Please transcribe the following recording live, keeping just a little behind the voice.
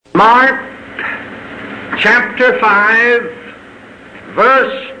Mark chapter 5,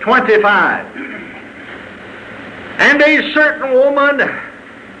 verse 25. And a certain woman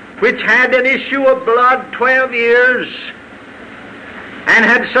which had an issue of blood 12 years, and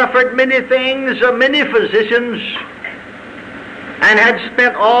had suffered many things of many physicians, and had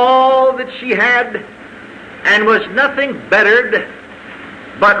spent all that she had, and was nothing bettered,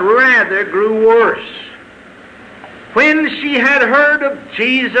 but rather grew worse. When she had heard of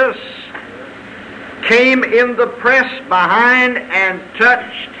Jesus, came in the press behind and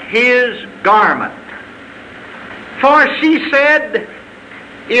touched his garment. For she said,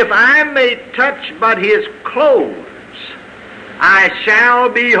 if I may touch but his clothes, I shall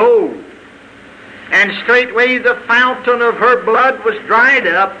be whole. And straightway the fountain of her blood was dried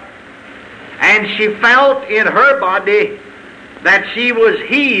up, and she felt in her body that she was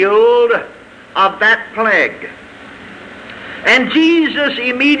healed of that plague. And Jesus,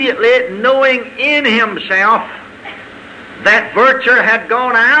 immediately knowing in himself that virtue had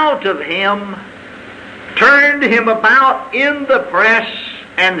gone out of him, turned him about in the press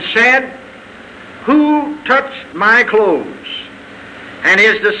and said, who touched my clothes? And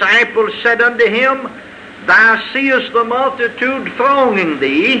his disciples said unto him, thou seest the multitude thronging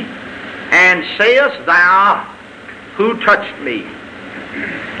thee, and sayest thou, who touched me?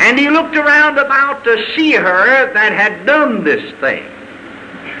 And he looked around about to see her that had done this thing.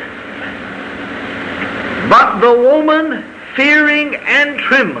 But the woman, fearing and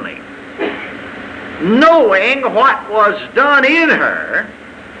trembling, knowing what was done in her,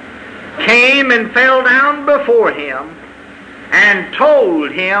 came and fell down before him and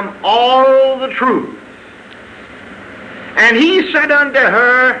told him all the truth. And he said unto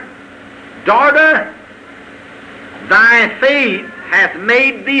her, daughter, thy faith hath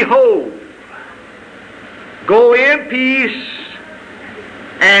made thee whole. Go in peace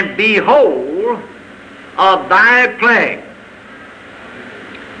and be whole of thy plague.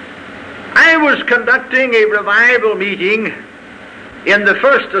 I was conducting a revival meeting in the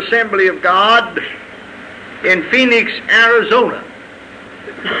First Assembly of God in Phoenix, Arizona,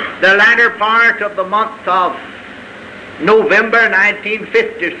 the latter part of the month of November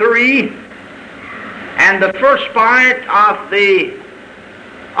 1953 and the first part of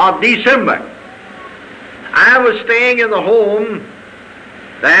December. I was staying in the home.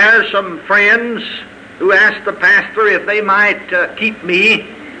 There are some friends who asked the pastor if they might keep me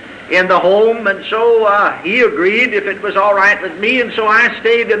in the home, and so he agreed if it was all right with me, and so I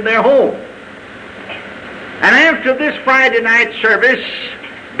stayed in their home. And after this Friday night service,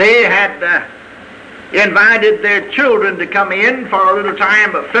 they had invited their children to come in for a little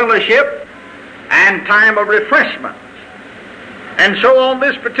time of fellowship and time of refreshment. And so on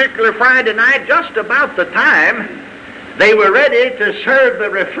this particular Friday night, just about the time they were ready to serve the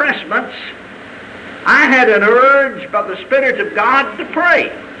refreshments, I had an urge by the Spirit of God to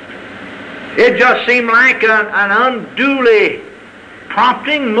pray. It just seemed like an unduly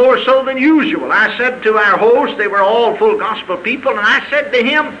prompting, more so than usual. I said to our host, they were all full gospel people, and I said to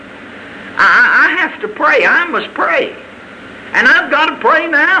him, I have to pray. I must pray. And I've got to pray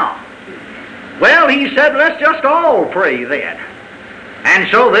now. Well, he said, let's just all pray then. And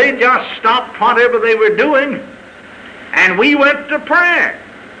so they just stopped whatever they were doing, and we went to prayer.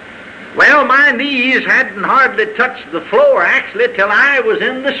 Well, my knees hadn't hardly touched the floor, actually, till I was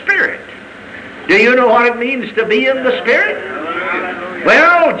in the Spirit. Do you know what it means to be in the Spirit?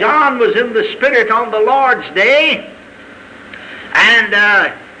 Well, John was in the Spirit on the Lord's day,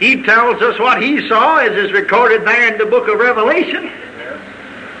 and he tells us what he saw, as is recorded there in the book of Revelation.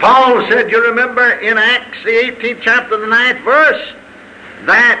 Paul said, you remember in Acts, the 18th chapter, the 9th verse,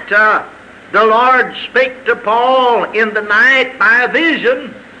 that the Lord spake to Paul in the night by a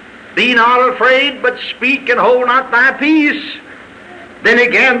vision, be not afraid, but speak and hold not thy peace. Then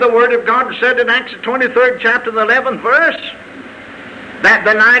again the Word of God said in Acts the 23rd chapter, the 11th verse, that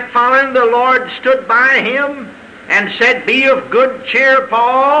the night following the Lord stood by him and said, be of good cheer,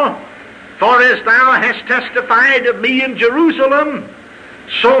 Paul, for as thou hast testified of me in Jerusalem,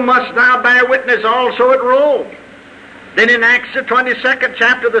 so must thou bear witness also at Rome. Then in Acts the 22nd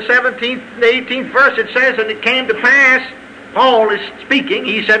chapter, the 17th and 18th verse, it says, and it came to pass, Paul is speaking,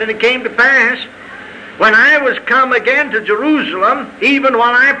 he said, and it came to pass, when I was come again to Jerusalem, even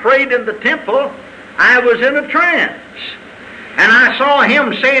while I prayed in the temple, I was in a trance. And I saw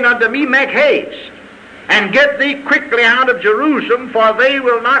him saying unto me, make haste, and get thee quickly out of Jerusalem, for they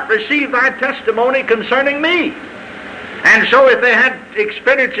will not receive thy testimony concerning me. And so if they had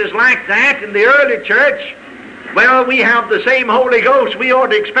experiences like that in the early church, well, we have the same Holy Ghost. We ought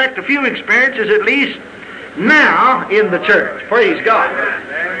to expect a few experiences at least now in the church. Praise God.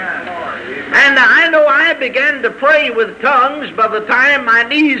 Amen. And I know I began to pray with tongues by the time my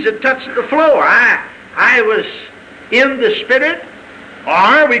knees had touched the floor. I was in the Spirit,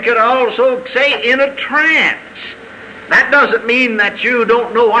 or we could also say in a trance. That doesn't mean that you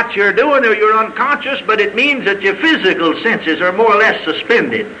don't know what you're doing or you're unconscious, but it means that your physical senses are more or less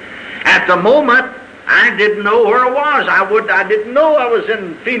suspended. At the moment, I didn't know where I was. I didn't know I was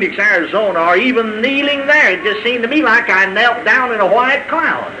in Phoenix, Arizona, or even kneeling there. It just seemed to me like I knelt down in a white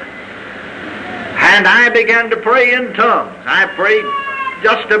cloud. And I began to pray in tongues. I prayed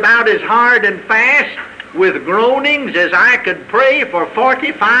just about as hard and fast with groanings as I could pray for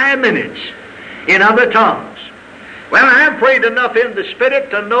 45 minutes in other tongues. Well, I prayed enough in the Spirit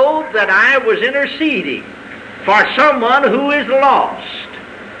to know that I was interceding for someone who is lost.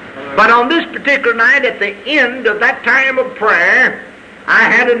 But on this particular night, at the end of that time of prayer, I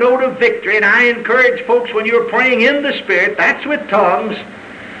had a note of victory, and I encourage folks, when you're praying in the Spirit, that's with tongues,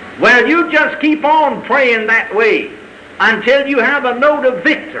 well, you just keep on praying that way until you have a note of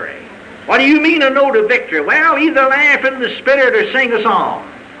victory. What do you mean a note of victory? Well, either laugh in the Spirit or sing a song,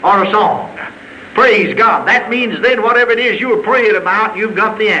 or a song. Praise God. That means then whatever it is you were praying about, you've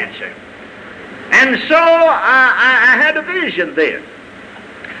got the answer. And so I had a vision then.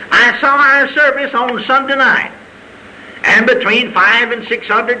 I saw our service on Sunday night, and between 500 and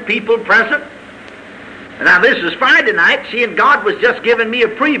 600 people present. Now this is Friday night, seeing God was just giving me a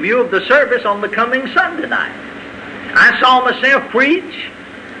preview of the service on the coming Sunday night. I saw myself preach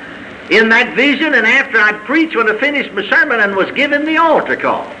in that vision, and after I'd preached, when I finished my sermon and was given the altar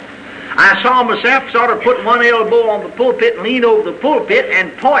call, I saw myself sort of put one elbow on the pulpit and lean over the pulpit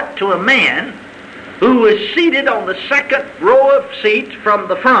and point to a man who was seated on the second row of seats from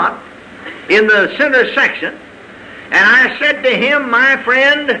the front in the center section. And I said to him, my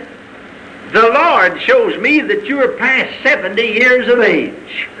friend, the Lord shows me that you are past 70 years of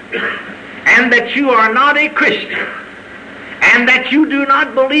age, and that you are not a Christian, and that you do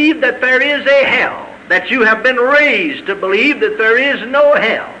not believe that there is a hell, that you have been raised to believe that there is no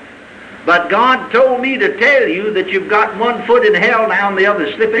hell. But God told me to tell you that you've got one foot in hell now and the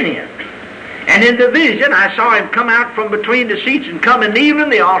other slipping in. And in the vision, I saw him come out from between the seats and come and kneel in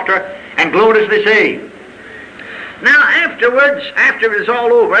the altar and gloriously say. Now afterwards, after it was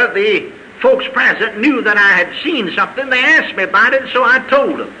all over, the folks present knew that I had seen something. They asked me about it, so I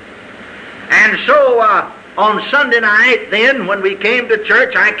told them. And so on Sunday night then, when we came to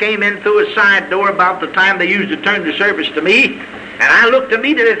church, I came in through a side door about the time they used to turn the service to me. And I looked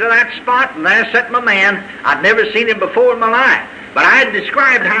immediately to that spot, and there sat my man. I'd never seen him before in my life. But I had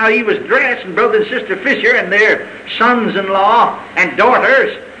described how he was dressed, and Brother and Sister Fisher and their sons-in-law and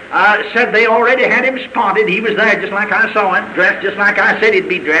daughters said they already had him spotted. He was there just like I saw him, dressed just like I said he'd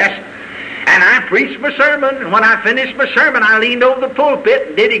be dressed. And I preached my sermon, and when I finished my sermon, I leaned over the pulpit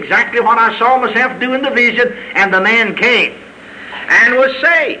and did exactly what I saw myself do in the vision, and the man came and was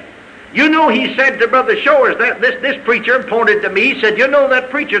saved. You know, he said to Brother Shores, that this preacher pointed to me, he said, you know, that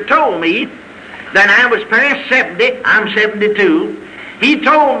preacher told me that I was past 70, I'm 72. He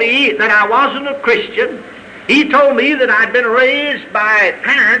told me that I wasn't a Christian. He told me that I'd been raised by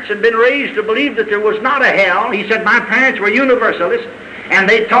parents and been raised to believe that there was not a hell. He said my parents were Universalists, and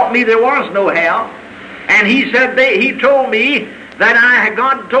they taught me there was no hell. And he said he told me that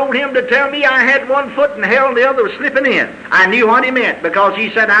God told him to tell me I had one foot in hell and the other was slipping in. I knew what he meant, because he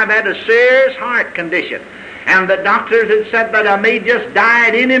said I've had a serious heart condition, and the doctors had said that I may just die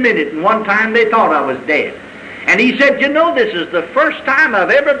at any minute, and one time they thought I was dead. And he said, you know, this is the first time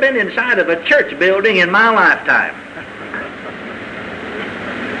I've ever been inside of a church building in my lifetime.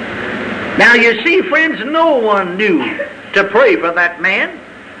 Now you see, friends, no one knew to pray for that man.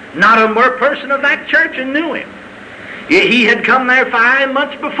 Not a more person of that church knew him. He had come there 5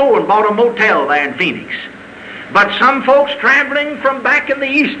 months before and bought a motel there in Phoenix. But some folks traveling from back in the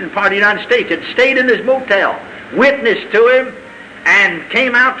eastern part of the United States had stayed in his motel, witnessed to him, and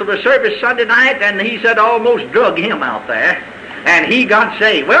came out to the service Sunday night, and he said almost drug him out there, and he got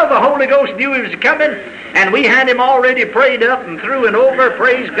saved. Well, the Holy Ghost knew he was coming, and we had him already prayed up and through and over,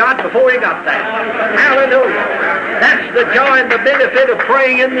 praise God, before he got there. Hallelujah. That's the joy and the benefit of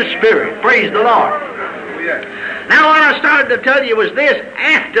praying in the Spirit. Praise the Lord. Now what I started to tell you was this,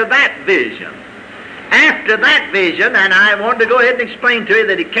 after that vision, and I wanted to go ahead and explain to you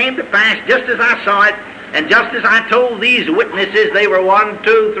that it came to pass just as I saw it, and just as I told these witnesses, they were 1,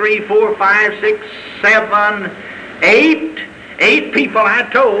 2, 3, 4, 5, 6, 7, 8 people I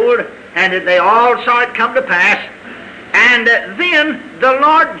told, and they all saw it come to pass. And then the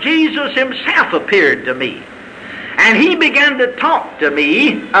Lord Jesus himself appeared to me, and he began to talk to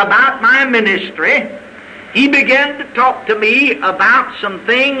me about my ministry. he began to talk to me about some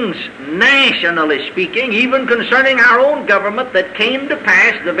things, nationally speaking, even concerning our own government, that came to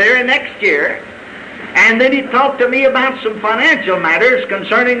pass the very next year. And then he talked to me about some financial matters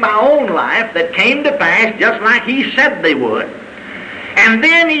concerning my own life that came to pass just like he said they would. And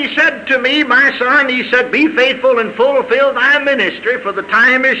then he said to me, my son, he said, be faithful and fulfill thy ministry, for the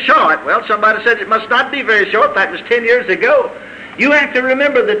time is short. Well, somebody said it must not be very short. That was 10 years ago. You have to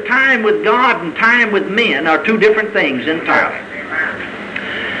remember that time with God and time with men are two different things entirely.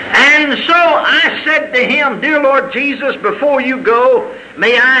 And so I said to him, dear Lord Jesus, before you go,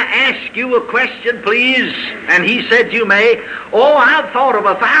 may I ask you a question, please? And he said, you may. Oh, I've thought of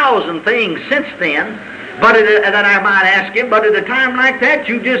 1,000 things since then, but that I might ask him, but at a time like that,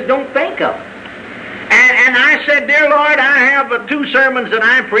 you just don't think of. And I said, dear Lord, I have 2 sermons that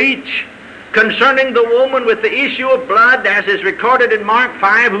I preach concerning the woman with the issue of blood, as is recorded in Mark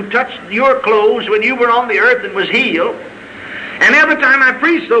 5, who touched your clothes when you were on the earth and was healed. And every time I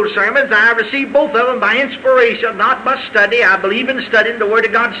preach those sermons, I receive both of them by inspiration, not by study. I believe in studying. The Word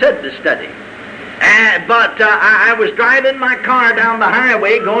of God said to study. But I was driving my car down the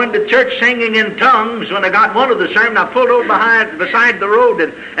highway, going to church singing in tongues. When I got one of the sermons, I pulled over beside the road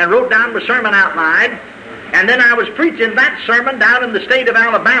and wrote down my sermon outline. And then I was preaching that sermon down in the state of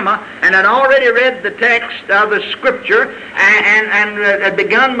Alabama, and I'd already read the text of the Scripture and had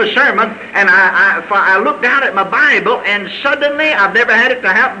begun my sermon. And I looked down at my Bible, and suddenly, I've never had it to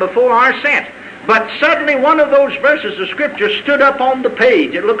happen before or since, but suddenly one of those verses of Scripture stood up on the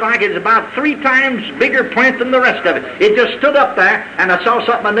page. It looked like it was about 3 times bigger print than the rest of it. It just stood up there, and I saw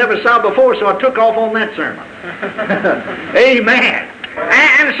something I never saw before, so I took off on that sermon. Amen.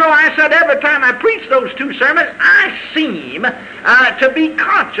 And so I said, every time I preach those 2 sermons, I seem to be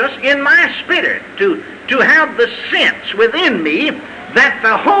conscious in my spirit, to have the sense within me that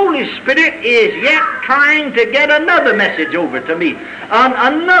the Holy Spirit is yet trying to get another message over to me,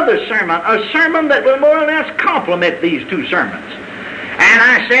 another sermon, a sermon that will more or less complement these 2 sermons. And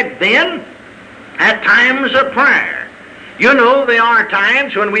I said, then, at times of prayer, you know, there are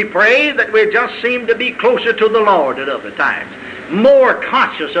times when we pray that we just seem to be closer to the Lord at other times, more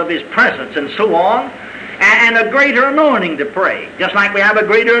conscious of His presence and so on, and a greater anointing to pray, just like we have a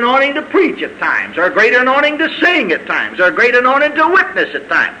greater anointing to preach at times, or a greater anointing to sing at times, or a greater anointing to witness at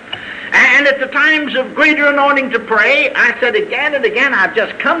times. And at the times of greater anointing to pray, I said again and again, I've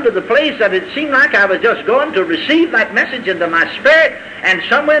just come to the place that it seemed like I was just going to receive that message into my spirit, and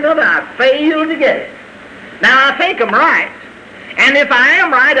somewhere or another I failed to get it. Now I think I'm right, and if I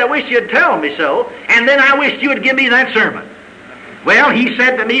am right, I wish you'd tell me so, and then I wish you would give me that sermon. Well, he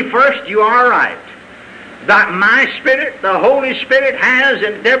said to me, first, you are right. That my spirit, the Holy Spirit, has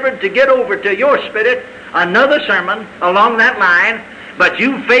endeavored to get over to your spirit another sermon along that line, but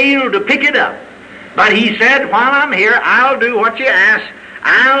you failed to pick it up. But he said, while I'm here, I'll do what you ask.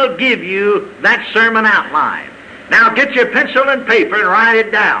 I'll give you that sermon outline. Now get your pencil and paper and write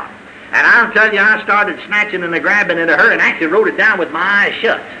it down. And I'll tell you, I started snatching and grabbing in a hurry and actually wrote it down with my eyes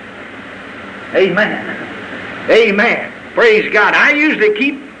shut. Amen. Amen. Praise God. I usually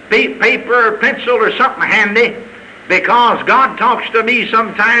keep paper or pencil or something handy because God talks to me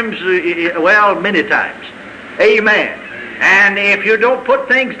sometimes, many times. Amen. And if you don't put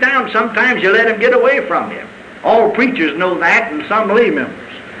things down, sometimes you let them get away from you. All preachers know that, and some lay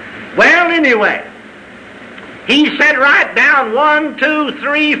members. Well, anyway, he said, write down 1, 2,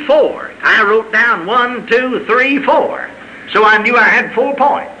 3, 4. I wrote down 1, 2, 3, 4. So I knew I had 4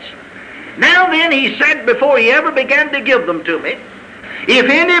 points. Now then, he said, before he ever began to give them to me, if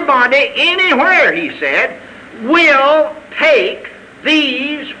anybody, anywhere, he said, will take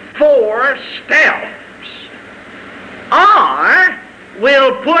these 4 steps, or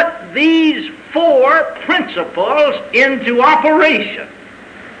will put these 4 principles into operation,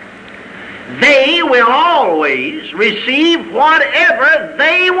 they will always receive whatever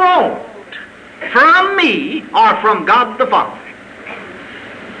they want from me or from God the Father.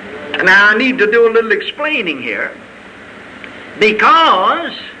 Now I need to do a little explaining here,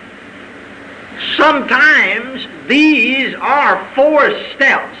 because sometimes these are 4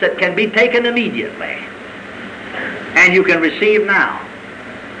 steps that can be taken immediately, and you can receive now.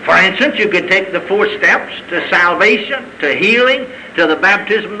 For instance, you could take the 4 steps to salvation, to healing, to the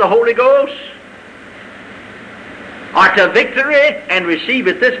baptism of the Holy Ghost, or to victory, and receive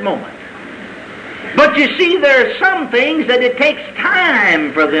it this moment. But you see, there are some things that it takes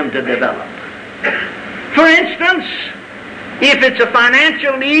time for them to develop. For instance, if it's a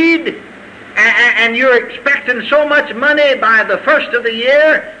financial need, and you're expecting so much money by the first of the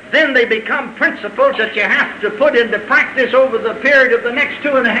year, then they become principles that you have to put into practice over the period of the next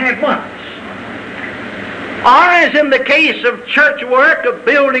 2.5 months. Or as in the case of church work, of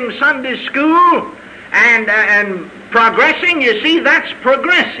building Sunday school and progressing, you see, that's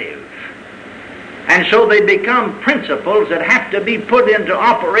progressive. And so they become principles that have to be put into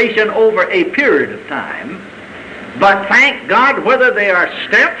operation over a period of time. But thank God, whether they are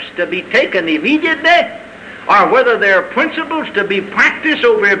steps to be taken immediately or whether they are principles to be practiced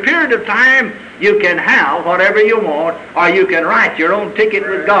over a period of time, you can have whatever you want, or you can write your own ticket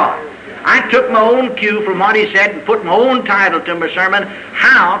with God. I took my own cue from what he said and put my own title to my sermon,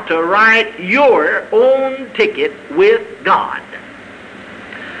 How to Write Your Own Ticket with God.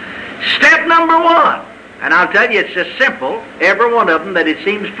 Step number one, and I'll tell you it's so simple, every one of them, that it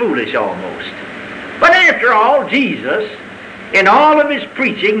seems foolish almost. But after all, Jesus, in all of his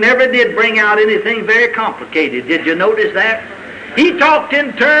preaching, never did bring out anything very complicated. Did you notice that? He talked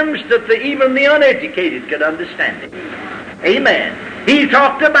in terms that even the uneducated could understand it. Amen. He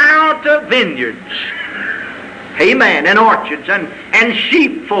talked about vineyards. Amen. And orchards and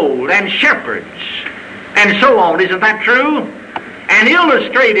sheepfold and shepherds and so on. Isn't that true? And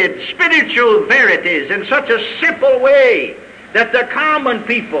illustrated spiritual verities in such a simple way that the common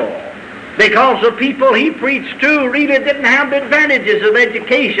people, because the people he preached to really didn't have the advantages of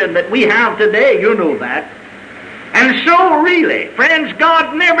education that we have today. You know that. And so really, friends,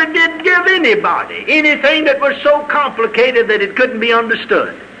 God never did give anybody anything that was so complicated that it couldn't be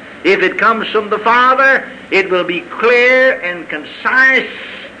understood. If it comes from the Father, it will be clear and concise,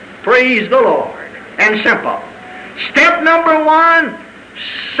 praise the Lord, and simple. Step number one,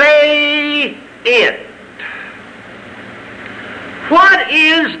 say it. What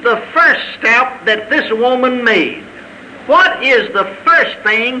is the first step that this woman made? What is the first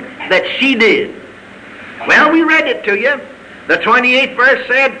thing that she did? Well, we read it to you. The 28th verse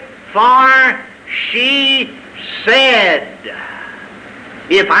said, For she said,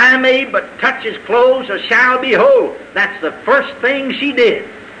 If I may but touch his clothes, I shall be whole. That's the first thing she did.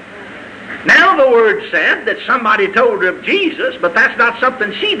 Now the word said that somebody told her of Jesus, but that's not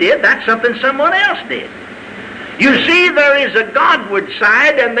something she did, that's something someone else did. You see, there is a Godward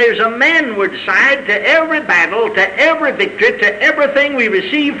side and there's a manward side to every battle, to every victory, to everything we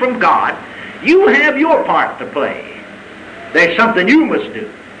receive from God. You have your part to play. There's something you must do.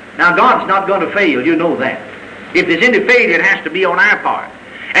 Now, God's not going to fail, you know that. If there's any failure, it has to be on our part.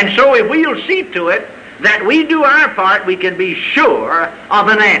 And so if we'll see to it that we do our part, we can be sure of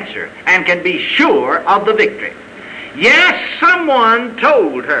an answer and can be sure of the victory. Yes, someone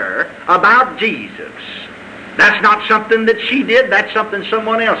told her about Jesus. That's not something that she did, that's something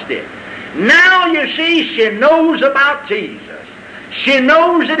someone else did. Now, you see, she knows about Jesus. She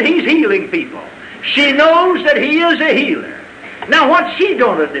knows that he's healing people. She knows that he is a healer. Now, what's she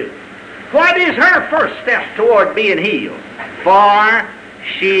going to do? What is her first step toward being healed? For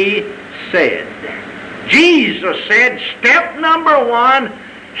she said. Jesus said, step number one,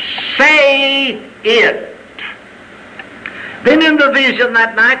 say it. Then in the vision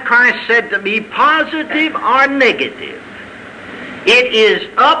that night, Christ said to me, positive or negative, it is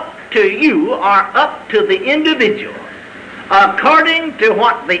up to you or up to the individual. According to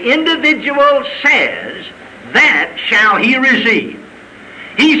what the individual says, that shall he receive.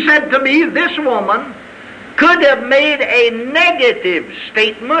 He said to me, this woman could have made a negative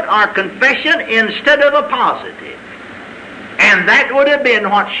statement or confession instead of a positive. And that would have been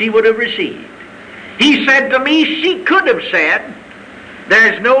what she would have received. He said to me, she could have said,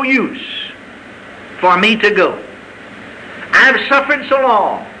 there's no use for me to go. I've suffered so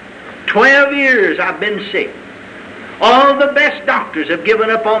long. 12 years I've been sick. All the best doctors have given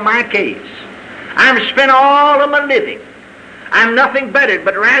up on my case. I've spent all of my living. I'm nothing better,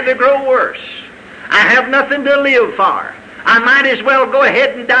 but rather grow worse. I have nothing to live for. I might as well go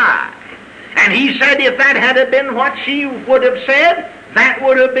ahead and die. And he said if that had been what she would have said, that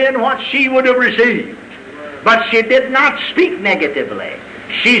would have been what she would have received. But she did not speak negatively.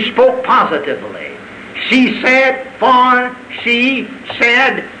 She spoke positively. She said, for she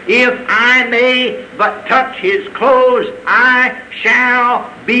said, if I may but touch his clothes, I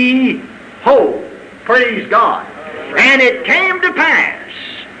shall be whole. Praise God. And it came to pass,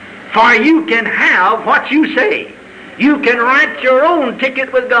 for you can have what you say. You can write your own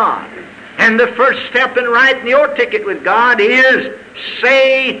ticket with God. And the first step in writing your ticket with God is,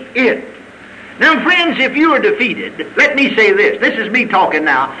 say it. Now, friends, if you are defeated, let me say this. This is me talking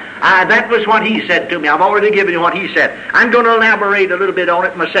now. That was what he said to me. I've already given you what he said. I'm going to elaborate a little bit on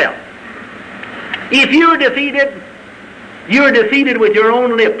it myself. If you're defeated with your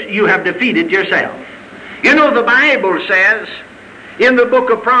own lips. You have defeated yourself. You know, the Bible says in the book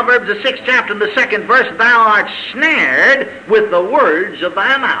of Proverbs, the 6th chapter and the 2nd verse, thou art snared with the words of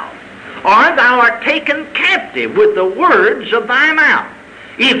thy mouth. or thou art taken captive with the words of thy mouth.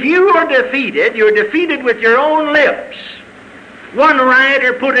 If you are defeated, you're defeated with your own lips. One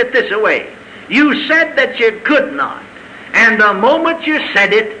writer put it this way: you said that you could not, and the moment you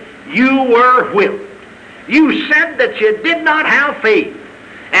said it, you were whipped. You said that you did not have faith,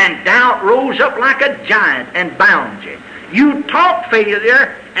 and doubt rose up like a giant and bound you. You taught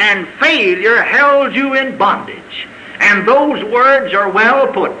failure, and failure held you in bondage. And those words are well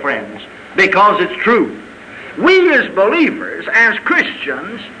put, friends, because it's true. We as believers, as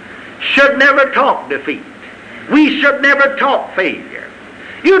Christians, should never talk defeat. We should never talk failure.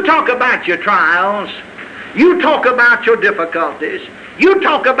 You talk about your trials. You talk about your difficulties. You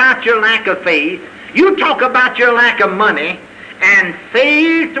talk about your lack of faith. You talk about your lack of money. And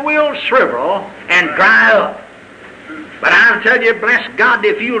faith will shrivel and dry up. But I'll tell you, bless God,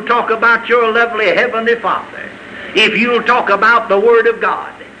 if you'll talk about your lovely Heavenly Father, if you'll talk about the Word of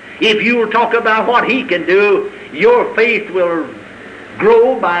God, if you'll talk about what He can do, your faith will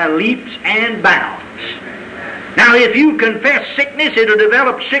grow by leaps and bounds. Now, if you confess sickness, it'll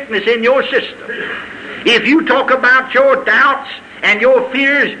develop sickness in your system. If you talk about your doubts and your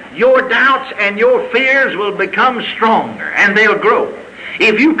fears, your doubts and your fears will become stronger and they'll grow.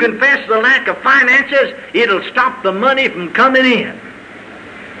 If you confess the lack of finances, it'll stop the money from coming in.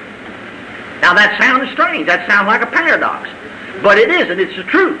 Now that sounds strange. That sounds like a paradox. But it isn't. It's the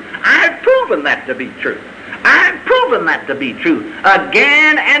truth. I've proven that to be true. I've proven that to be true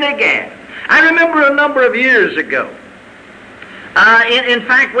again and again. I remember a number of years ago, in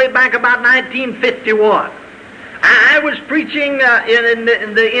fact, way back about 1951, I was preaching in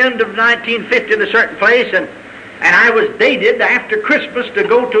the end of 1950 in a certain place, and I was dated after Christmas to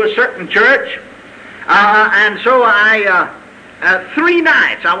go to a certain church, and so I 3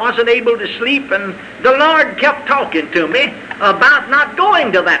 nights I wasn't able to sleep, and the Lord kept talking to me about not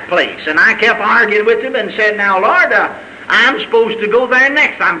going to that place, and I kept arguing with Him and said, now Lord, I'm supposed to go there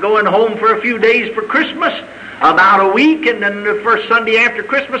next. I'm going home for a few days for Christmas, about a week, and then the first Sunday after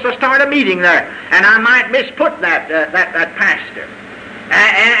Christmas I start a meeting there, and I might misput that pastor.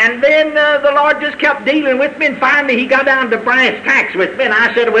 And then the Lord just kept dealing with me, and finally He got down to brass tacks with me, and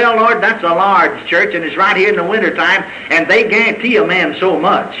I said, well, Lord, that's a large church, and it's right here in the wintertime, and they guarantee a man so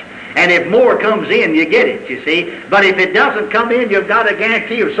much. And if more comes in, you get it, you see. But if it doesn't come in, you've got a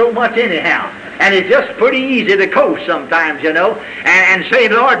guarantee of so much anyhow. And it's just pretty easy to coast sometimes, you know, and say,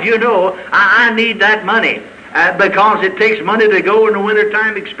 Lord, you know, I need that money. Because it takes money to go in the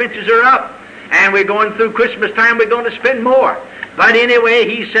wintertime, expenses are up. And we're going through Christmas time, we're going to spend more. But anyway,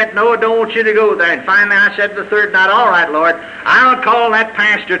 He said, no, I don't want you to go there. And finally I said the third night, all right, Lord, I'll call that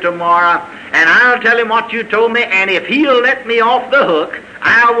pastor tomorrow, and I'll tell him what you told me, and if he'll let me off the hook,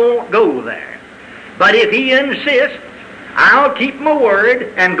 I won't go there. But if he insists, I'll keep my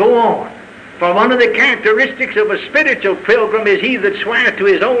word and go on. For one of the characteristics of a spiritual pilgrim is he that swears to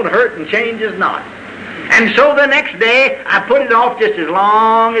his own hurt and changes not. And so the next day, I put it off just as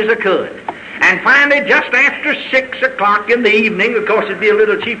long as I could. And finally, just after 6 o'clock in the evening, of course it'd be a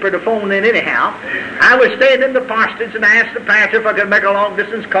little cheaper to phone in anyhow, I was staying in the parsonage and I asked the pastor if I could make a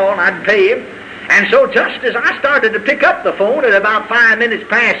long-distance call, and I'd pay him. And so just as I started to pick up the phone at about 5 minutes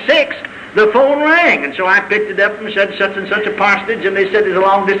past 6, the phone rang. And so I picked it up and said, such and such a parsonage, and they said, there's a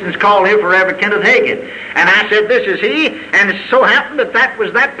long-distance call here for Reverend Kenneth Hagin. And I said, this is he, and it so happened that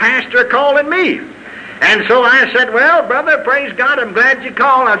was that pastor calling me. And so I said, well, brother, praise God, I'm glad you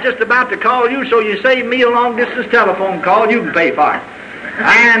called. I was just about to call you, so you saved me a long-distance telephone call. You can pay for it.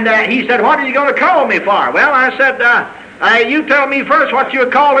 And he said, what are you going to call me for? Well, I said, you tell me first what you're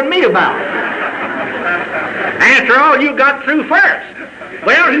calling me about. After all, you got through first.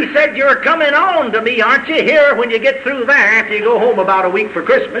 Well, he said, you're coming on to me, aren't you, here when you get through there after you go home about a week for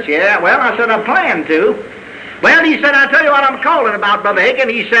Christmas? Yeah, well, I said, I plan to. Well, he said, I'll tell you what I'm calling about, Brother Hagin.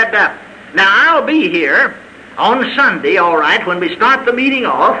 He said, now, I'll be here on Sunday, all right, when we start the meeting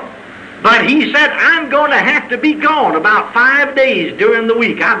off, but he said, I'm going to have to be gone about 5 days during the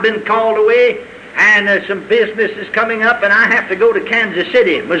week. I've been called away, and some business is coming up, and I have to go to Kansas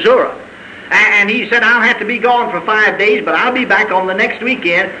City, Missouri. And he said, I'll have to be gone for 5 days, but I'll be back on the next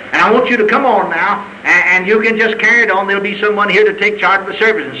weekend, and I want you to come on now, and you can just carry it on. There'll be someone here to take charge of the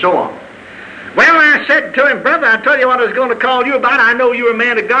service and so on. Well, I said to him, brother, I'll tell you what I was going to call you about. I know you're a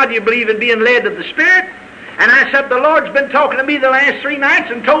man of God. You believe in being led of the Spirit. And I said, the Lord's been talking to me the last 3 nights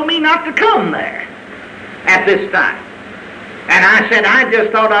and told me not to come there at this time. And I said, I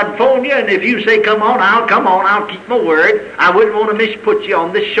just thought I'd phone you, and if you say come on, I'll come on. I'll keep my word. I wouldn't want to misput you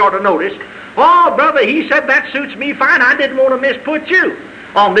on this short of notice. Oh, brother, he said, that suits me fine. I didn't want to misput you.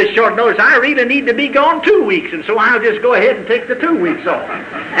 on this short notice. I really need to be gone 2 weeks, and so I'll just go ahead and take the 2 weeks off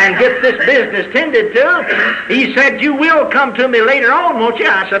and get this business tended to. He said, you will come to me later on, won't you?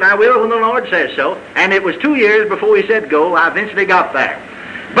 I said, I will when the Lord says so. And it was 2 years before he said go. I eventually got there.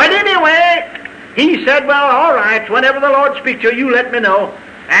 But anyway, he said, well, all right, whenever the Lord speaks to you, let me know,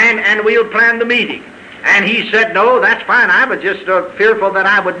 and we'll plan the meeting. And he said, no, that's fine. I was just fearful that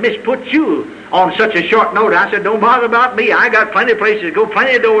I would misput you on such a short notice. I said, don't bother about me. I got plenty of places to go,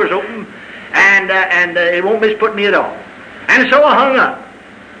 plenty of doors open, and it won't misput me at all. And so I hung up.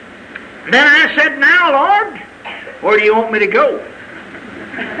 Then I said, now, Lord, where do you want me to go?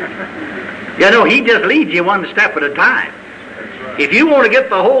 You know, he just leads you one step at a time. If you want to get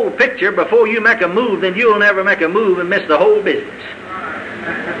the whole picture before you make a move, then you'll never make a move and miss the whole business.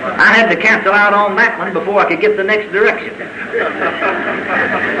 I had to cancel out on that one before I could get the next direction.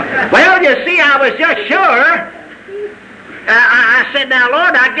 Well, you see, I was just sure. I said, now,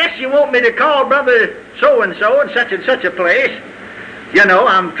 Lord, I guess you want me to call Brother so-and-so in such a place. You know,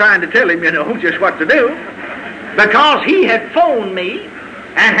 I'm trying to tell him, you know, just what to do. Because he had phoned me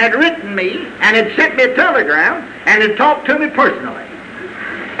and had written me and had sent me a telegram and had talked to me personally.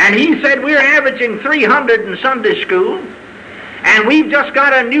 And he said, we're averaging 300 in Sunday school. And we've just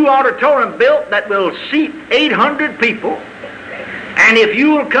got a new auditorium built that will seat 800 people. And if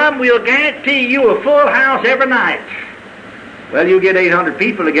you'll come, we'll guarantee you a full house every night. Well, you get 800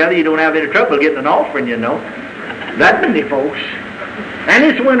 people together, you don't have any trouble getting an offering, you know. That many folks. And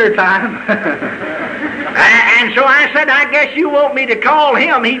it's winter time. And so I said, I guess you want me to call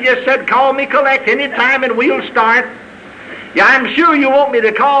him. He just said, call me collect any time and we'll start. Yeah, I'm sure you want me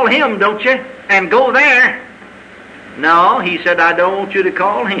to call him, don't you? And go there. No, he said, I don't want you to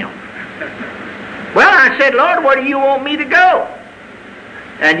call him. Well, I said, Lord, where do you want me to go?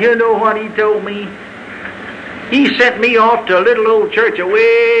 And you know what he told me? He sent me off to a little old church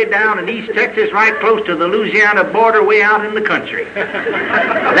way down in East Texas, right close to the Louisiana border, way out in the country.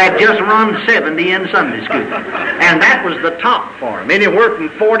 That just run 70 in Sunday school. And that was the top for him, anywhere from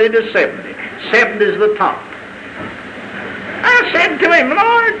 40 to 70. 70 is the top. I said to him,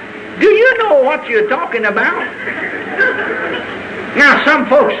 Lord, do you know what you're talking about? Now, some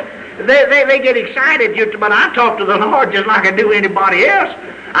folks, they get excited, but I talk to the Lord just like I do anybody else.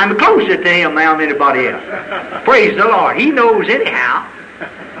 I'm closer to him now than anybody else. Praise the Lord. He knows anyhow.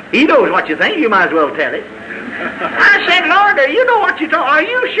 He knows what you think. You might as well tell it. I said, Lord, you know what you're talking about? Are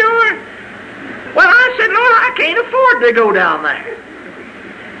you sure? Well, I said, Lord, I can't afford to go down there.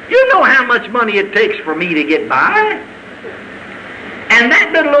 You know how much money it takes for me to get by. And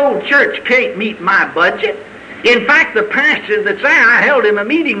that little old church can't meet my budget. In fact, the pastor that's there, I held him a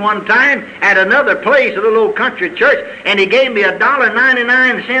meeting one time at another place, a little old country church, and he gave me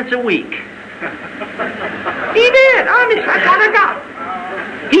 $1.99 a week. He did, honest, that's what I got.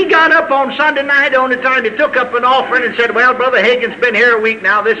 He got up on Sunday night on the time he took up an offering and said, well, Brother Hagin's been here a week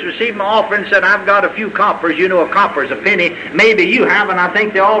now. This received my offering, said, I've got a few coppers. You know, a copper's a penny. Maybe you have, and I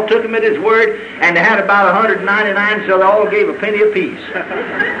think they all took him at his word, and they had about 199, so they all gave a penny apiece.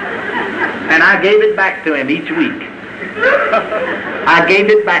 And I gave it back to him each week. I gave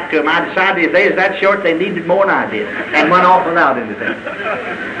it back to him. I decided if they was that short, they needed more than I did, and went off without anything.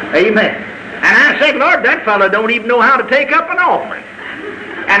 Amen. And I said, Lord, that fellow don't even know how to take up an offering.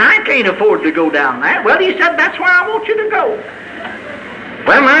 And I can't afford to go down there. Well, he said, that's where I want you to go.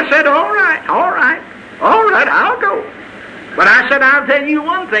 Well, I said, all right, I'll go. But I said, I'll tell you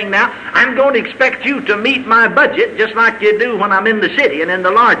one thing now. I'm going to expect you to meet my budget just like you do when I'm in the city and in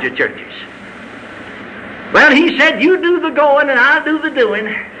the larger churches. Well, he said, you do the going and I'll do the doing.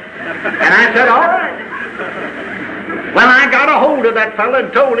 And I said, all right. Well, I got a hold of that fellow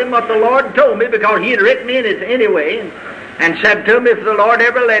and told him what the Lord told me because he had written me in it anyway. And said to him, if the Lord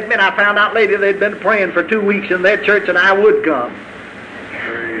ever led me, and I found out later they'd been praying for 2 weeks in their church and I would come.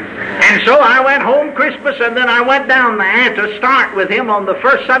 And so I went home Christmas, and then I went down there to start with him on the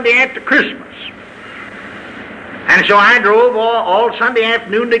first Sunday after Christmas. And so I drove all Sunday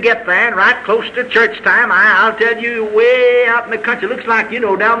afternoon to get there, and right close to church time, I'll tell you, way out in the country, looks like, you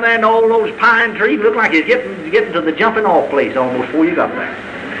know, down there in all those pine trees, looked like you're getting to the jumping off place almost before you got there.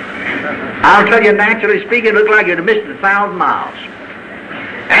 I'll tell you, naturally speaking, it looked like you'd have missed 1,000 miles.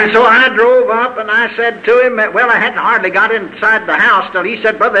 And so I drove up and I said to him, well, I hadn't hardly got inside the house till he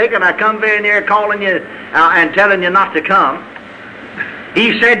said, Brother Hagin, I come very near calling you and telling you not to come.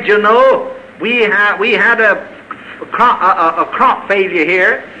 He said, you know, we had a crop failure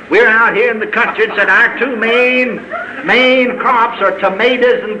here. We're out here in the country and said our two main crops are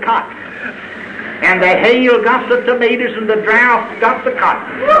tomatoes and cotton. And the hail got the tomatoes and the drought got the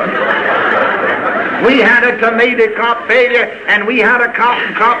cotton. We had a tomato crop failure, and we had a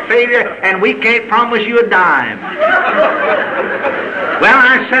cotton crop failure, and we can't promise you a dime. Well,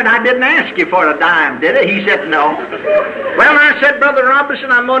 I said, I didn't ask you for a dime, did I? He said, no. Well, I said, Brother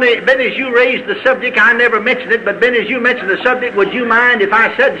Robinson, I'm going to, Ben, as you raised the subject, I never mentioned it, but Ben, as you mentioned the subject, would you mind if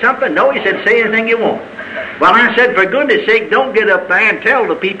I said something? No, he said, say anything you want. Well, I said, for goodness sake, don't get up there and tell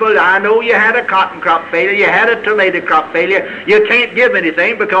the people, I know you had a cotton crop failure, you had a tomato crop failure, you can't give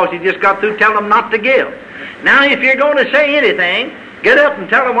anything because you just got through telling them not to give. Now, if you're going to say anything, get up and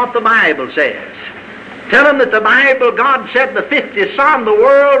tell them what the Bible says. Tell them that the Bible, God said the 50th Psalm, the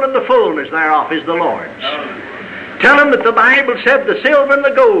world and the fullness thereof is the Lord's. Tell them that the Bible said the silver and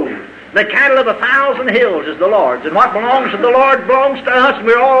the gold, the cattle of 1,000 hills is the Lord's. And what belongs to the Lord belongs to us, and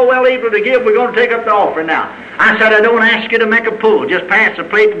we're all well able to give. We're going to take up the offering now. I said, I don't ask you to make a pull. Just pass the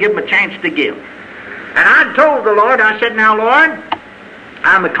plate and give them a chance to give. And I told the Lord, I said, now, Lord,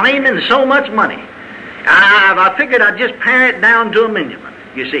 I'm claiming so much money. I figured I'd just pare it down to $1 million,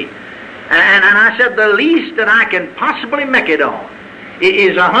 you see. And I said, the least that I can possibly make it on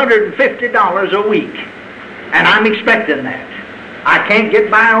is $150 a week. And I'm expecting that. I can't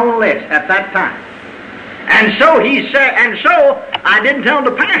get by on less at that time. And so he said, and so I didn't tell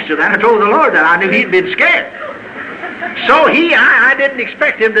the pastor that. I told the Lord that. I knew he'd been scared. So I didn't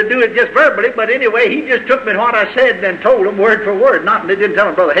expect him to do it just verbally, but anyway, he just took me what I said and told him word for word. Not, they didn't tell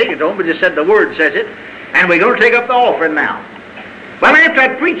him Brother Hagin told him, but just said the word says it. And we're going to take up the offering now. Well, after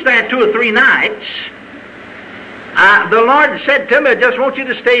I'd preached that 2 or 3 nights, the Lord said to me, I just want you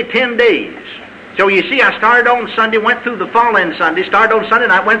to stay 10 days. So you see, I started on Sunday, went through the following Sunday, started on Sunday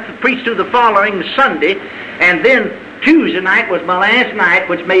night, preached through the following Sunday, and then Tuesday night was my last night,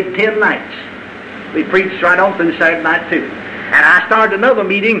 which made 10 nights. We preached right on through Saturday night too. And I started another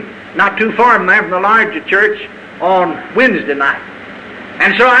meeting not too far from there from the larger church on Wednesday night.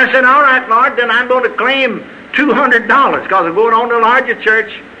 And so I said, all right, Lord, then I'm going to claim $200 because I'm going on to a larger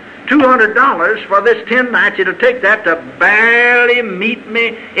church. $200 for this 10 nights. It'll take that to barely meet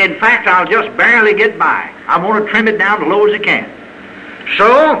me. In fact, I'll just barely get by. I want to trim it down as low as I can.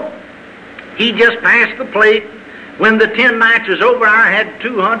 So he just passed the plate. When the 10 nights was over, I had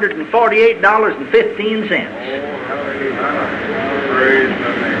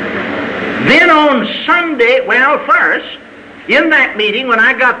 $248.15. Then on Sunday, well, first, in that meeting, when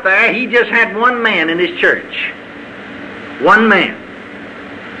I got there, he just had one man in his church. One man.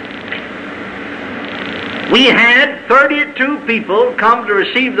 We had 32 people come to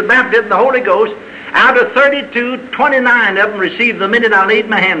receive the baptism of the Holy Ghost. Out of 32, 29 of them received the minute I laid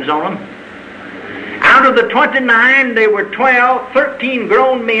my hands on them. Out of the 29, there were 13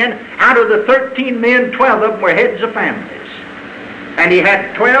 grown men. Out of the 13 men, 12 of them were heads of families. And he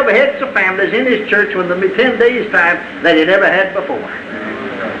had 12 heads of families in his church when the 10 days' time that he'd ever had before.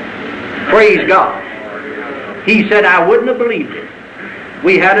 Praise God. He said, I wouldn't have believed it.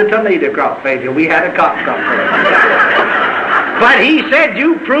 We had a tomato crop failure. We had a cotton crop failure. But he said,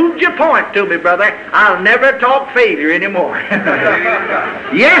 you proved your point to me, brother. I'll never talk failure anymore.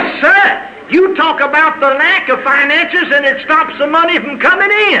 Yes, sir. You talk about the lack of finances and it stops the money from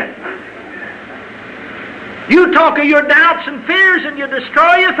coming in. You talk of your doubts and fears and you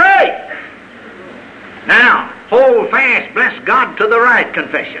destroy your faith. Now, hold fast, bless God, to the right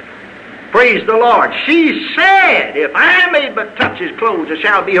confession. Praise the Lord. She said, if I may but touch his clothes, I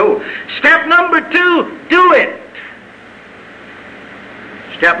shall be whole. Step number 2, do it.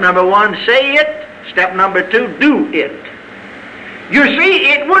 Step number 1, say it. Step number 2, do it. You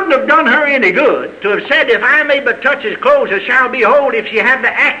see, it wouldn't have done her any good to have said, if I may but touch his clothes, I shall be whole, if she hadn't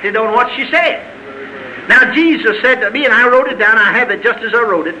acted on what she said. Now, Jesus said to me, and I wrote it down, I have it just as I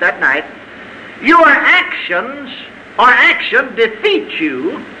wrote it that night, your actions or action defeat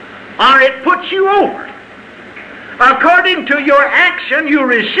you, or it puts you over. According to your action you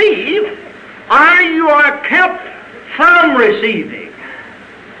receive, or you are kept from receiving.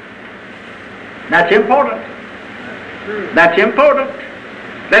 That's important. That's important.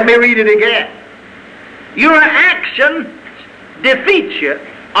 Let me read it again. Your action defeats you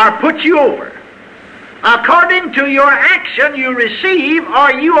or puts you over. According to your action you receive,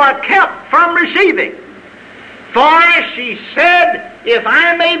 or you are kept from receiving. For she said, if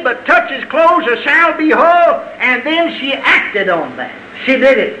I may but touch his clothes, I shall be whole. And then she acted on that. She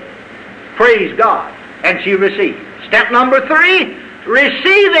did it. Praise God. And she received. Step number 3,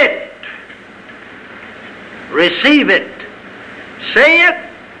 receive it. Receive it. Say it,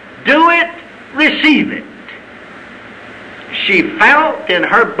 do it, receive it. She felt in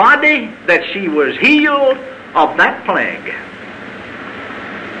her body that she was healed of that plague.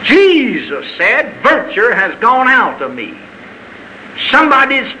 Jesus said, virtue has gone out of me.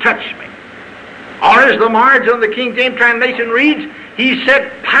 Somebody's touched me. Or as the margin of the King James translation reads, he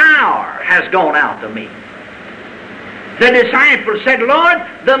said, power has gone out to me. The disciples said, Lord,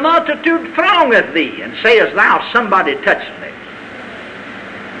 the multitude throngeth thee, and sayest thou, somebody touched me.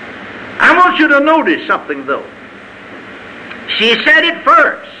 I want you to notice something, though. She said it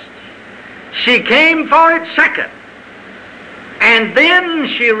first. She came for it second. And then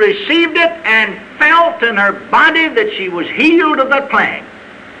she received it and felt in her body that she was healed of that plague.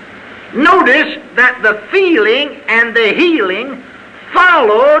 Notice that the feeling and the healing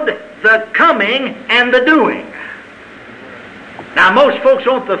followed the coming and the doing. Now, most folks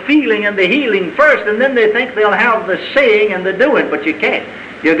want the feeling and the healing first, and then they think they'll have the saying and the doing, but you can't.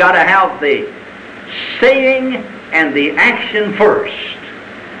 You've got to have the saying and the action first,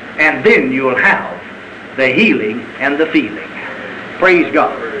 and then you'll have the healing and the feeling. Praise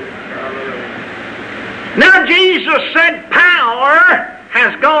God. Now, Jesus said, power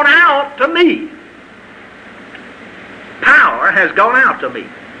has gone out to me. Power has gone out to me.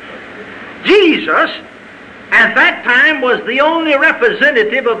 Jesus, at that time, was the only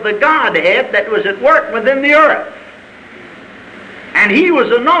representative of the Godhead that was at work within the earth. And he was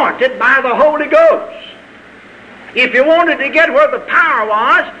anointed by the Holy Ghost. If you wanted to get where the power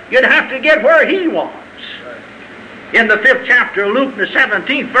was, you'd have to get where he was. In the 5th chapter of Luke, the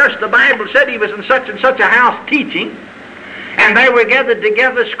 17th verse, the Bible said he was in such and such a house teaching, and they were gathered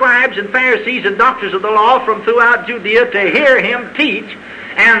together scribes and Pharisees and doctors of the law from throughout Judea to hear him teach,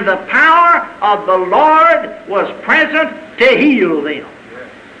 and the power of the Lord was present to heal them.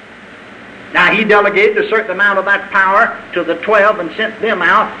 Now, he delegated a certain amount of that power to the 12 and sent them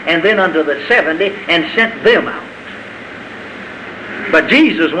out, and then unto the 70 and sent them out. But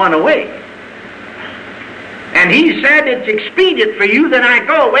Jesus went away. And he said, it's expedient for you that I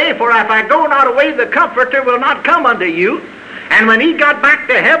go away, for if I go not away, the Comforter will not come unto you. And when he got back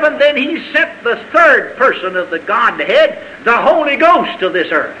to heaven, then he sent the third person of the Godhead, the Holy Ghost, to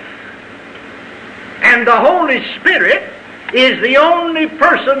this earth. And the Holy Spirit is the only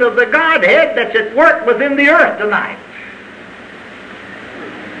person of the Godhead that's at work within the earth tonight.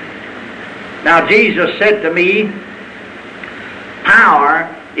 Now, Jesus said to me, power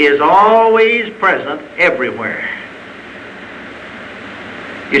is always present everywhere.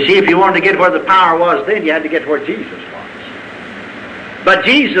 You see, if you wanted to get where the power was then, you had to get where Jesus was. But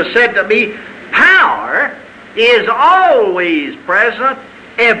Jesus said to me, power is always present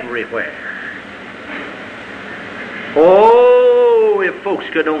everywhere. Oh, if folks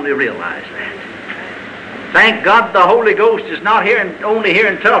could only realize that. Thank God the Holy Ghost is not here only here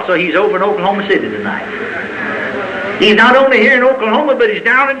in Tulsa, he's over in Oklahoma City tonight. He's not only here in Oklahoma, but he's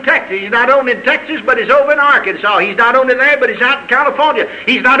down in Texas. He's not only in Texas, but he's over in Arkansas. He's not only there, but he's out in California.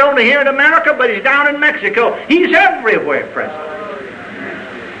 He's not only here in America, but he's down in Mexico. He's everywhere present.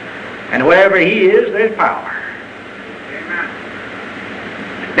 And wherever he is, there's power.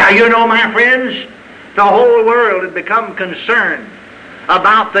 Now, you know, my friends, the whole world had become concerned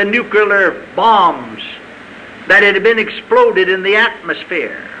about the nuclear bombs that had been exploded in the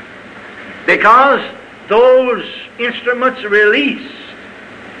atmosphere, because those instruments released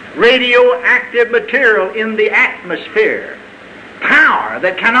radioactive material in the atmosphere, power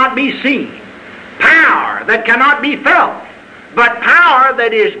that cannot be seen, power that cannot be felt, but power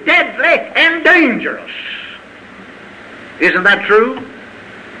that is deadly and dangerous. Isn't that true?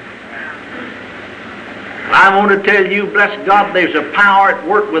 I want to tell you, bless God, there's a power at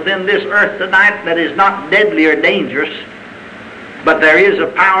work within this earth tonight that is not deadly or dangerous, but there is a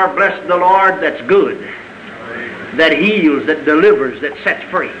power, bless the Lord, that's good, that heals, that delivers, that sets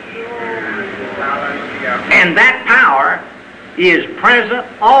free. And that power is present,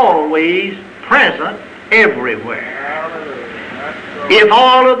 always present, everywhere. If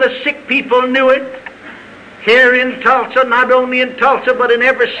all of the sick people knew it, here in Tulsa, not only in Tulsa, but in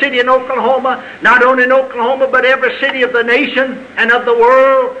every city in Oklahoma, not only in Oklahoma, but every city of the nation and of the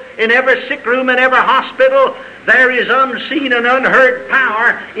world, in every sick room and every hospital, there is unseen and unheard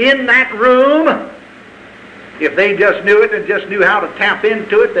power in that room. If they just knew it and just knew how to tap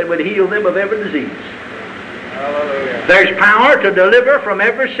into it, that would heal them of every disease. Hallelujah. There's power to deliver from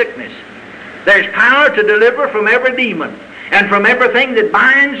every sickness. There's power to deliver from every demon, and from everything that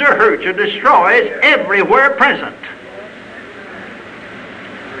binds or hurts or destroys everywhere present.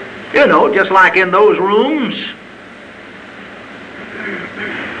 You know, just like in those rooms,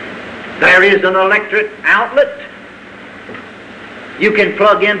 there is an electric outlet. You can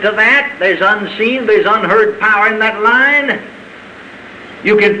plug into that. There's unseen, there's unheard power in that line.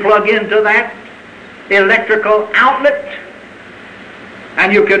 You can plug into that electrical outlet,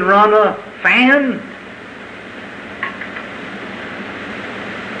 and you can run a fan.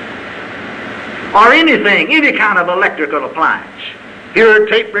 or anything, any kind of electrical appliance. Here are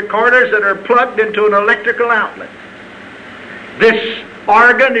tape recorders that are plugged into an electrical outlet. This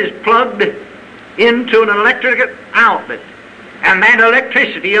organ is plugged into an electrical outlet, and that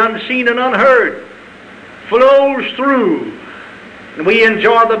electricity, unseen and unheard, flows through, and we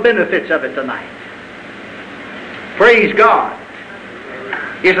enjoy the benefits of it tonight. Praise God.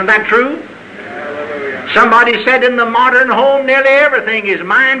 Isn't that true? Somebody said in the modern home nearly everything is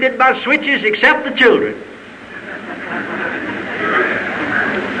minded by switches except the children.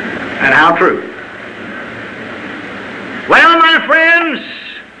 And how true. Well, my friends,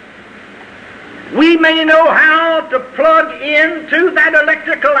 we may know how to plug into that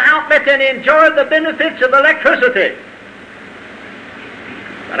electrical outlet and enjoy the benefits of electricity.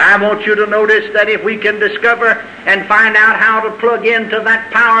 But I want you to notice that if we can discover and find out how to plug into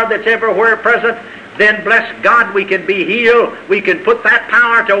that power that's everywhere present, then bless God, we can be healed. We can put that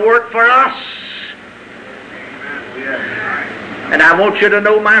power to work for us. And I want you to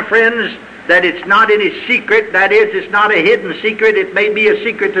know, my friends, that it's not any secret. That is, it's not a hidden secret. It may be a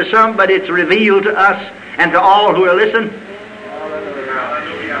secret to some, but it's revealed to us and to all who are listening.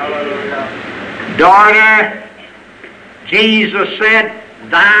 Daughter, Jesus said,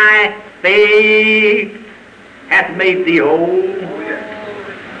 thy faith hath made thee whole.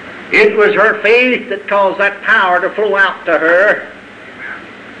 It was her faith that caused that power to flow out to her.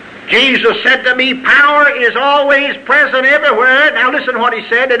 Jesus said to me, power is always present everywhere. Now listen to what he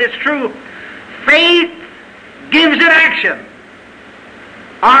said, and it's true. Faith gives it action,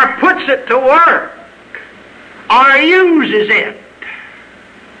 or puts it to work, or uses it.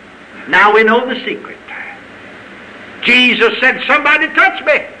 Now we know the secret. Jesus said, somebody touch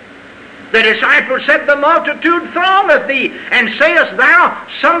me. The disciples said, the multitude throngeth thee, and sayest thou,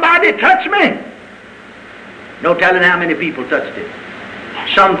 somebody touch me. No telling how many people touched him.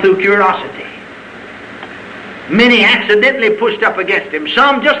 Some through curiosity. Many accidentally pushed up against him.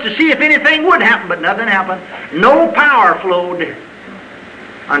 Some just to see if anything would happen, but nothing happened. No power flowed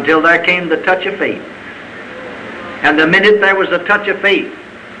until there came the touch of faith. And the minute there was a touch of faith,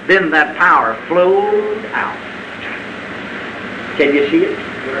 then that power flowed out. Can you see it?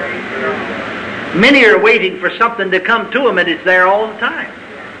 Many are waiting for something to come to them, and it's there all the time.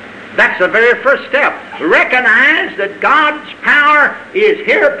 That's the very first step. Recognize that God's power is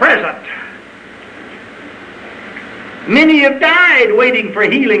here present. Many have died waiting for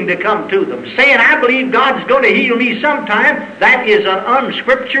healing to come to them, saying, I believe God's going to heal me sometime. That is an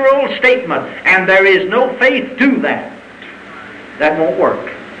unscriptural statement, and there is no faith to that. That won't work.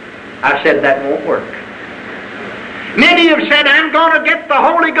 I said that won't work. Many have said, I'm going to get the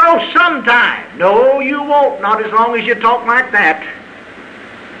Holy Ghost sometime. No, you won't, not as long as you talk like that.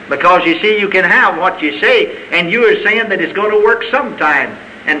 Because you see, you can have what you say, and you are saying that it's going to work sometime,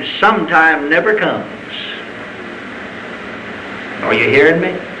 and sometime never comes. Are you hearing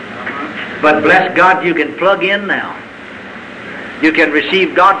me? But bless God, you can plug in now. You can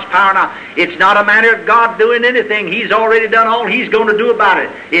receive God's power now. It's not a matter of God doing anything. He's already done all He's going to do about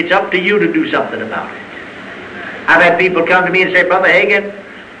it. It's up to you to do something about it. I've had people come to me and say, Brother Hagin,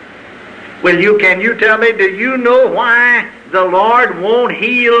 can you tell me, do you know why the Lord won't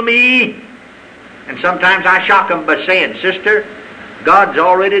heal me? And sometimes I shock them by saying, Sister, God's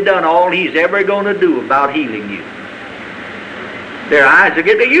already done all He's ever going to do about healing you. Their eyes are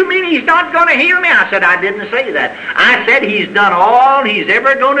getting, you mean He's not going to heal me? I said, I didn't say that. I said He's done all He's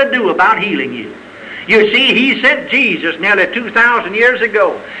ever going to do about healing you. You see, He sent Jesus nearly 2,000 years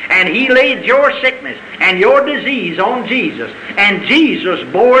ago, and He laid your sickness and your disease on Jesus, and Jesus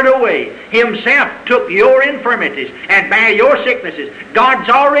bore it away. Himself took your infirmities and bare your sicknesses. God's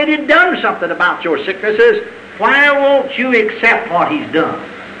already done something about your sicknesses. Why won't you accept what He's done?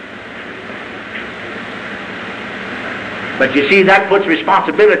 But you see, that puts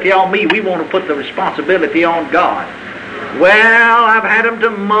responsibility on me. We want to put the responsibility on God. Well, I've had them to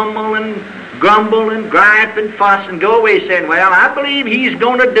mumble and grumble and gripe and fuss and go away saying, well, I believe He's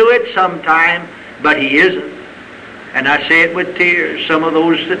going to do it sometime, but He isn't. And I say it with tears. Some of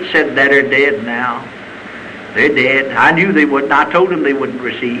those that said that are dead now. They're dead. I knew they wouldn't. I told them they wouldn't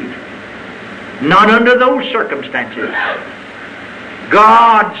receive. Not under those circumstances.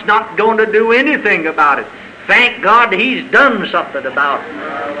 God's not going to do anything about it. Thank God He's done something about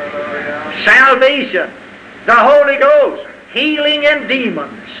it. Salvation, the Holy Ghost, healing and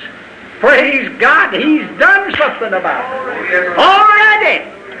demons. Praise God, He's done something about it. Already.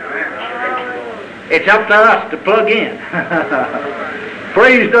 It's up to us to plug in.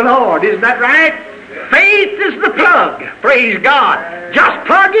 Praise the Lord. Isn't that right? Faith is the plug. Praise God. Just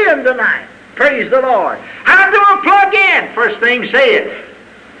plug in tonight. Praise the Lord. How do I plug in? First thing, say it.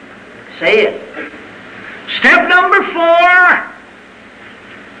 Say it. Step number 4,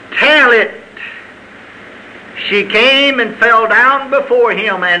 tell it. She came and fell down before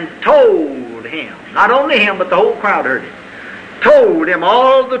him and told him, not only him, but the whole crowd heard it, told him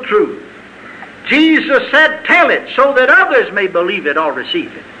all the truth. Jesus said, tell it, so that others may believe it or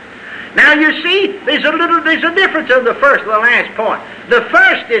receive it. Now you see, there's a difference in the first and the last point. The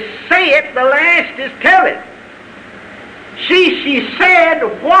first is say it, the last is tell it. She said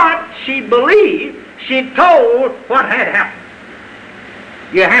what she believed. She told what had happened.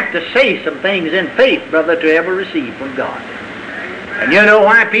 You have to say some things in faith, brother, to ever receive from God. And you know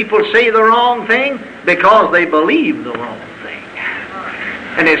why people say the wrong thing? Because they believe the wrong thing.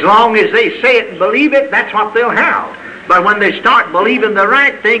 And as long as they say it and believe it, that's what they'll have. But when they start believing the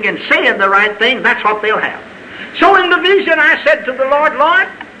right thing and saying the right thing, that's what they'll have. So in the vision I said to the Lord, Lord,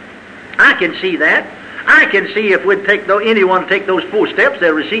 I can see that. I can see if we'd anyone take those 4 steps,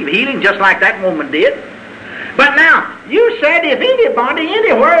 they'll receive healing just like that woman did. But now, you said if anybody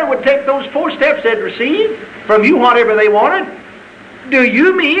anywhere would take those 4 steps, they'd receive from you whatever they wanted. Do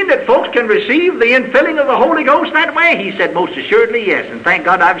you mean that folks can receive the infilling of the Holy Ghost that way? He said, most assuredly yes, and thank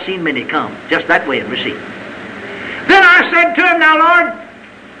God I've seen many come just that way and receive. Then I said to him, now Lord,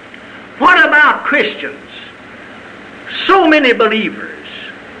 what about Christians? So many believers.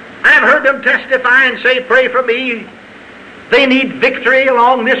 I've heard them testify and say, pray for me. They need victory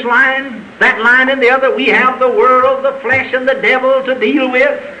along this line, that line and the other. We have the world, the flesh, and the devil to deal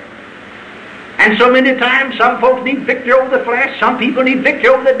with. And so many times some folks need victory over the flesh, some people need victory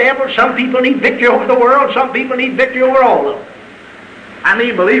over the devil, some people need victory over the world, some people need victory over all of them. I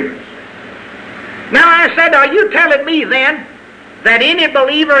mean believers. Now I said, are you telling me then that any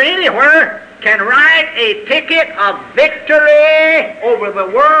believer anywhere can write a ticket of victory over the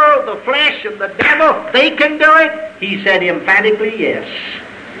world, the flesh, and the devil? They can do it? He said emphatically yes.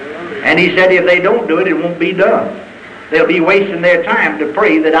 And he said if they don't do it, it won't be done. They'll be wasting their time to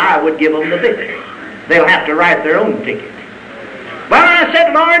pray that I would give them the victory. They'll have to write their own ticket. Well, I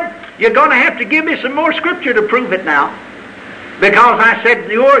said, Lord, you're going to have to give me some more scripture to prove it now. Because I said,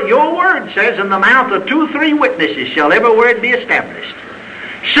 your word says, in the mouth of 2 or 3 witnesses shall every word be established.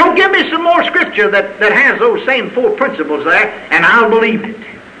 So give me some more scripture that has those same 4 principles there, and I'll believe it.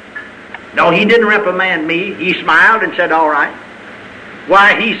 No, he didn't reprimand me. He smiled and said, all right.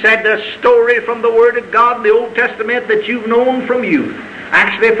 Why, he said the story from the Word of God in the Old Testament that you've known from youth,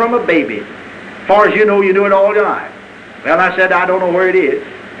 actually from a baby. As far as you know, you do it all your life. Well, I said, I don't know where it is.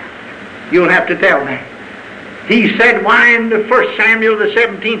 You'll have to tell me. He said, why, in the 1 Samuel, the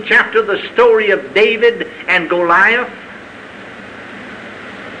 17th chapter, the story of David and Goliath.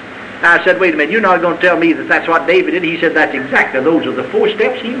 I said, wait a minute, you're not going to tell me that that's what David did. He said, that's exactly, those are the 4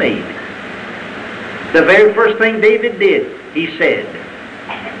 steps he made. The very first thing David did, he said.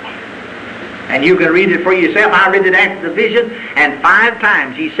 And you can read it for yourself. I read it after the vision, and 5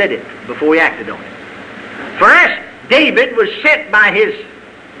 times he said it before he acted on it. First, David was sent by his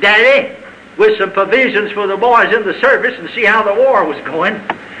daddy with some provisions for the boys in the service and see how the war was going.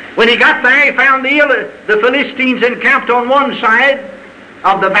 When he got there, he found the Philistines encamped on one side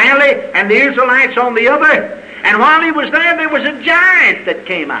of the valley and the Israelites on the other. And while he was there was a giant that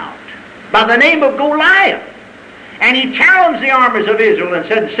came out by the name of Goliath. And he challenged the armies of Israel and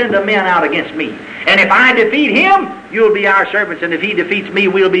said, send the men out against me. And if I defeat him, you'll be our servants. And if he defeats me,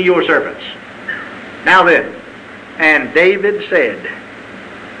 we'll be your servants. Now then, and David said,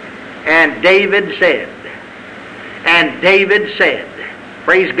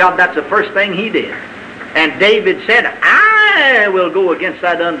 praise God, that's the first thing he did. And David said, I will go against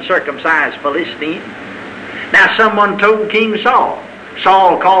that uncircumcised Philistine. Now someone told King Saul.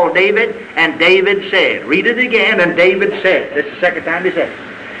 Saul called David, and David said, read it again, and David said, this is the second time he said it.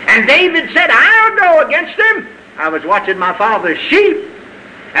 And David said, I'll go against him. I was watching my father's sheep,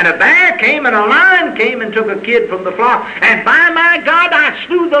 and a bear came and a lion came and took a kid from the flock. And by my God, I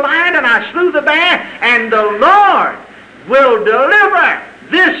slew the lion and I slew the bear, and the Lord will deliver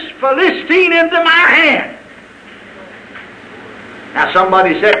this Philistine into my hand. Now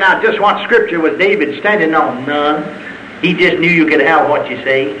somebody said, now just what scripture was David standing on? None. He just knew you could have what you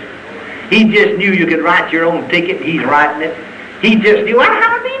say. He just knew you could write your own ticket. He's writing it. He just knew. Well,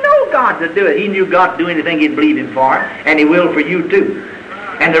 how did he know God to do it? He knew God to do anything he'd believe him for, and he will for you too.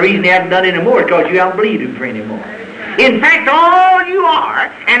 And the reason he hasn't done any more is because you haven't believed him for any more. In fact, all you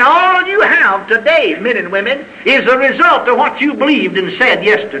are and all you have today, men and women, is a result of what you believed and said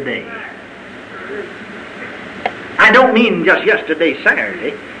yesterday. I don't mean just yesterday,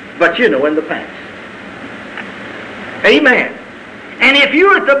 Saturday, but you know, in the past. Amen. And if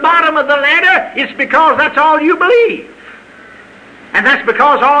you're at the bottom of the ladder, it's because that's all you believe. And that's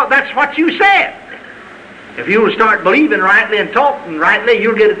because that's what you said. If you will start believing rightly and talking rightly,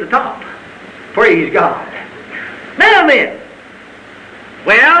 you'll get at the top. Praise God. Now then,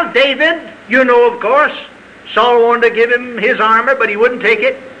 well, David, you know, of course, Saul wanted to give him his armor, but he wouldn't take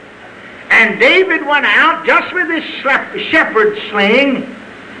it. And David went out just with his shepherd's sling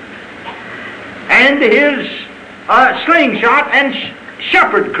and his slingshot and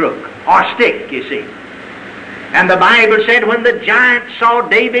shepherd crook, or stick, you see. And the Bible said when the giant saw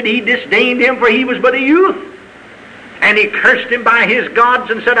David, he disdained him, for he was but a youth. And he cursed him by his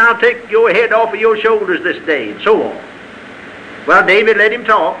gods and said, I'll take your head off of your shoulders this day, and so on. Well, David, let him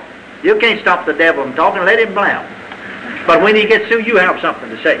talk. You can't stop the devil from talking. Let him blab. But when he gets through, you have something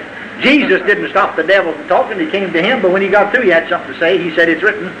to say. Jesus didn't stop the devil from talking. He came to him, but when he got through, he had something to say. He said, it's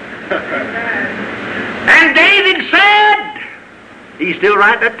written. And David said, he's still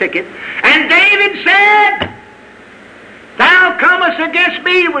writing that ticket, and David said, Thou comest against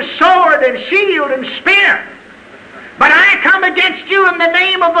me with sword and shield and spear, but I come against you in the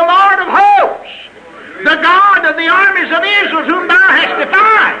name of the Lord of hosts, the God of the armies of Israel, whom thou hast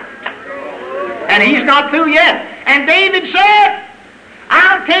defied. And he's not through yet. And David said,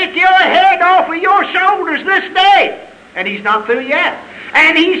 I'll take your head off of your shoulders this day. And he's not through yet.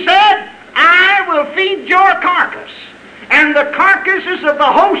 And he said, I will feed your carcass and the carcasses of the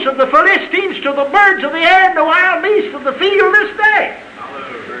hosts of the Philistines to the birds of the air and the wild beasts of the field this day.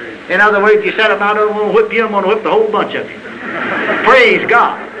 In other words, you said, I'm not going to whip you, I'm going to whip the whole bunch of you. Praise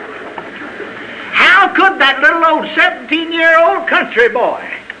God. How could that little old 17-year-old country boy,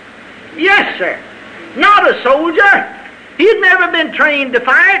 yes, sir, not a soldier, he'd never been trained to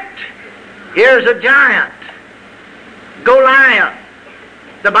fight. Here's a giant, Goliath.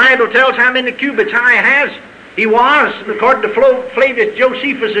 The Bible tells how many cubits high he has. He was, according to Flavius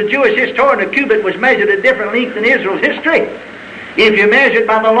Josephus, a Jewish historian, a cubit was measured at different lengths in Israel's history. If you measured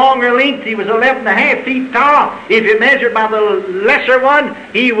by the longer length, he was 11.5 feet tall. If you measured by the lesser one,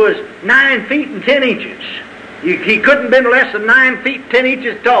 he was 9 feet and 10 inches. He couldn't have been less than 9 feet 10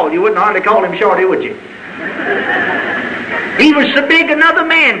 inches tall. You wouldn't hardly call him shorty, would you? He was so big another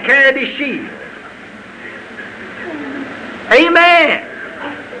man carried his shield. Amen.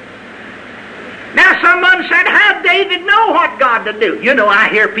 Now someone said, how'd David know what God to do? You know, I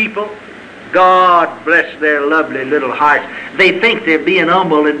hear people, God bless their lovely little hearts, they think they're being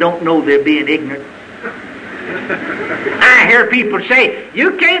humble and don't know they're being ignorant. I hear people say,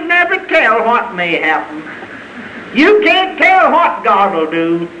 you can't never tell what may happen. You can't tell what God will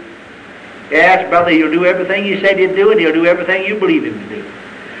do. Yes, brother, he'll do everything he said he'd do, and he'll do everything you believe him to do.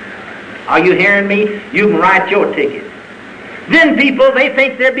 Are you hearing me? You can write your ticket. Then people, they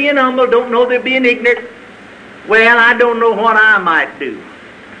think they're being humble, don't know they're being ignorant. Well, I don't know what I might do.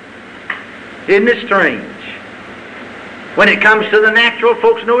 Isn't it strange? When it comes to the natural,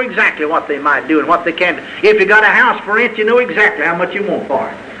 folks know exactly what they might do and what they can't do. If you got a house for rent, you know exactly how much you want for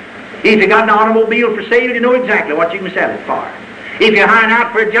it. If you got an automobile for sale, you know exactly what you can sell it for. If you're hiring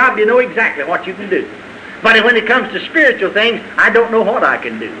out for a job, you know exactly what you can do. But when it comes to spiritual things, I don't know what I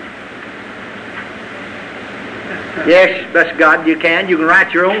can do. Yes, bless God, you can. You can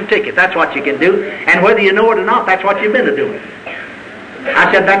write your own ticket. That's what you can do. And whether you know it or not, that's what you've been to doing.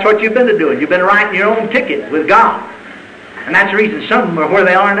 I said that's what you've been to doing. You've been writing your own ticket with God. And that's the reason some of them are where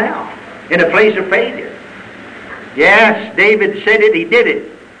they are now, in a place of failure. Yes, David said it, he did it.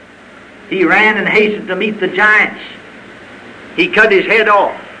 He ran and hastened to meet the giants. He cut his head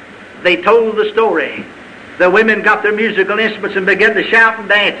off. They told the story. The women got their musical instruments and began to shout and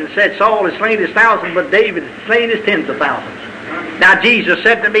dance and said, Saul has slain his thousands, but David has slain his tens of thousands. Now Jesus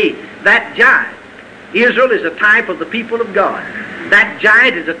said to me, that giant, Israel is a type of the people of God. That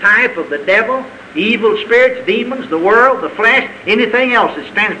giant is a type of the devil, evil spirits, demons, the world, the flesh, anything else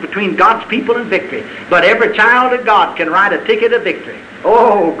that stands between God's people and victory. But every child of God can write a ticket of victory.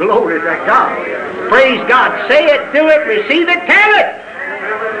 Oh, glory to God. Praise God. Say it, do it, receive it, tell it.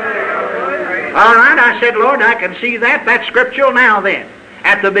 All right, I said, Lord, I can see that. That's scriptural now then.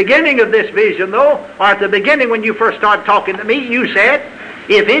 At the beginning of this vision, though, or at the beginning when you first started talking to me, you said,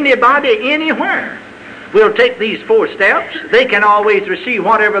 if anybody anywhere will take these 4 steps, they can always receive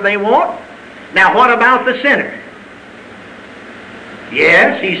whatever they want. Now, what about the sinner?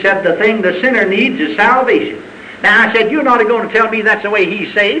 Yes, he said the thing the sinner needs is salvation. Now, I said, you're not going to tell me that's the way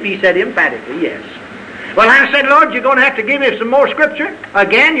he's saved. He said emphatically, yes. Well, I said, Lord, you're going to have to give me some more scripture.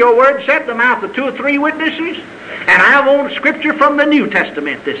 Again, your word said the mouth of 2 or 3 witnesses. And I want scripture from the New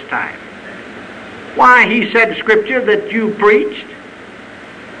Testament this time. Why, he said scripture that you preached.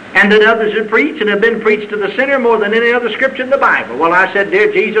 and that others have preached and have been preached to the sinner more than any other scripture in the Bible. Well, I said,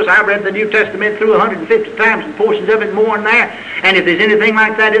 dear Jesus, I've read the New Testament through 150 times and portions of it more than that, and if there's anything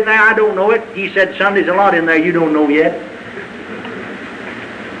like that in there, I don't know it. He said, son, there's a lot in there you don't know yet.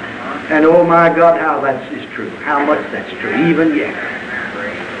 And oh my God, how that is true. How much that's true, even yet.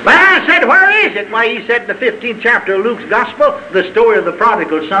 But I said, where is it? Why, he said in the 15th chapter of Luke's Gospel, the story of the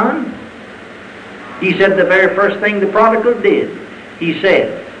prodigal son. He said the very first thing the prodigal did, he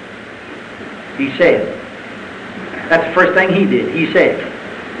said, that's the first thing he did. He said,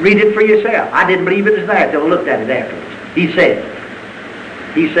 read it for yourself. I didn't believe it was there until I looked at it afterwards. He said,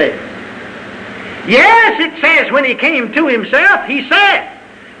 yes, it says when he came to himself, he said,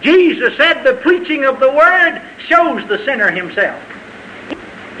 Jesus said the preaching of the word shows the sinner himself.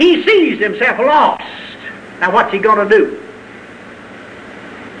 He sees himself lost. Now what's he going to do?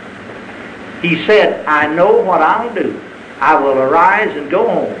 He said, I know what I'll do. I will arise and go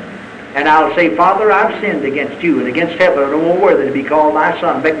home. And I'll say, Father, I've sinned against you and against heaven, and I'm more worthy to be called thy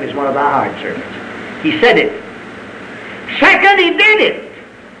son. Make me as one of thy hired servants. He said it. Second, he did it.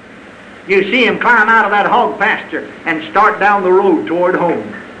 You see him climb out of that hog pasture and start down the road toward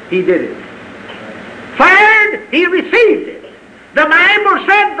home. He did it. Third, he received it. The Bible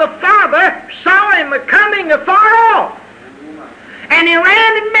said the father saw him coming afar off. And he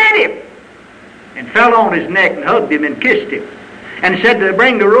ran and met him. And fell on his neck and hugged him and kissed him. And said to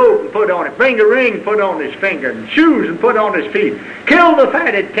bring the robe and put on it. Bring the ring and put on his finger. And shoes and put on his feet. Kill the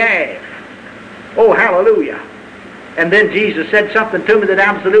fatted calf. Oh, hallelujah. And then Jesus said something to me that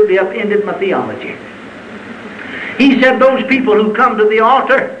absolutely upended my theology. He said those people who come to the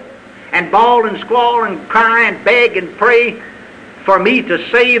altar and bawl and squall and cry and beg and pray for me to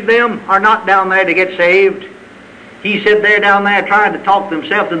save them are not down there to get saved. He said they're down there trying to talk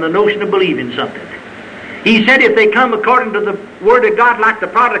themselves into the notion of believing something. He said if they come according to the Word of God like the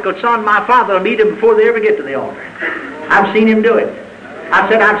prodigal son, my Father will meet them before they ever get to the altar. I've seen him do it. I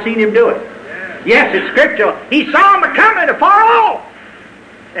said I've seen him do it. Yes, it's scriptural. He saw him coming afar off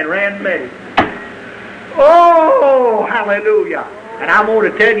and ran and met him. Oh, hallelujah. And I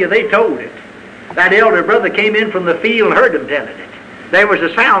want to tell you, they told it. That elder brother came in from the field and heard them telling it. There was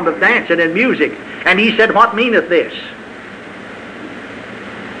a sound of dancing and music. And he said, what meaneth this?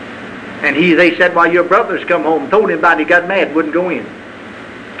 And they said, well, your brother's come home. Told him about it. He got mad, wouldn't go in.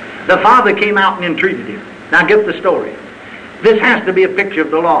 The father came out and entreated him. Now get the story. This has to be a picture of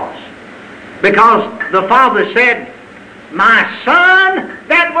the lost. Because the father said, my son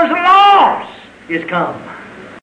that was lost is come.